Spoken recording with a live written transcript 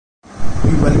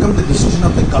we welcome the decision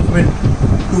of the government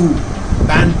to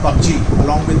ban PUBG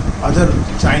along with other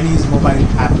Chinese mobile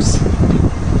apps.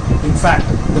 In fact,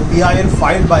 the PIL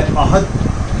filed by Ahad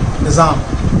Nizam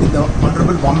in the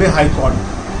Honorable Bombay High Court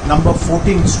number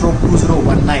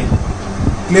 14/2019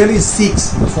 clearly seeks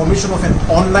the formation of an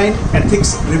online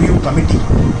ethics review committee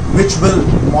which will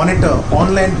monitor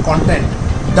online content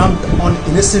dumped on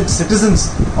innocent citizens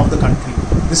of the country.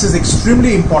 This is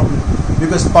extremely important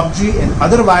because PUBG and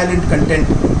other violent content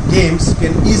games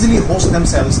can easily host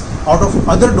themselves out of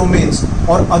other domains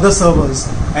or other servers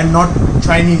and not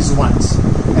Chinese ones,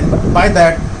 and by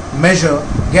that measure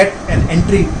get an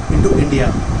entry into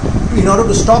India. In order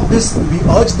to stop this, we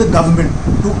urge the government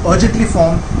to urgently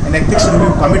form an ethics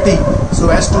review committee so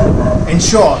as to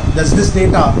ensure that this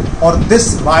data or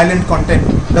this violent content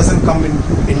doesn't come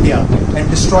into India and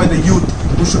destroy the youth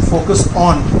who should focus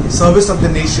on service of the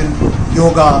nation,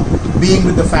 yoga, being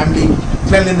with the family,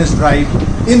 cleanliness drive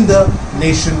in the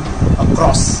nation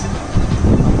across.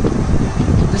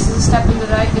 This is a step in the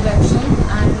right direction,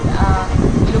 and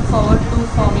we look forward to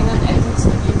forming an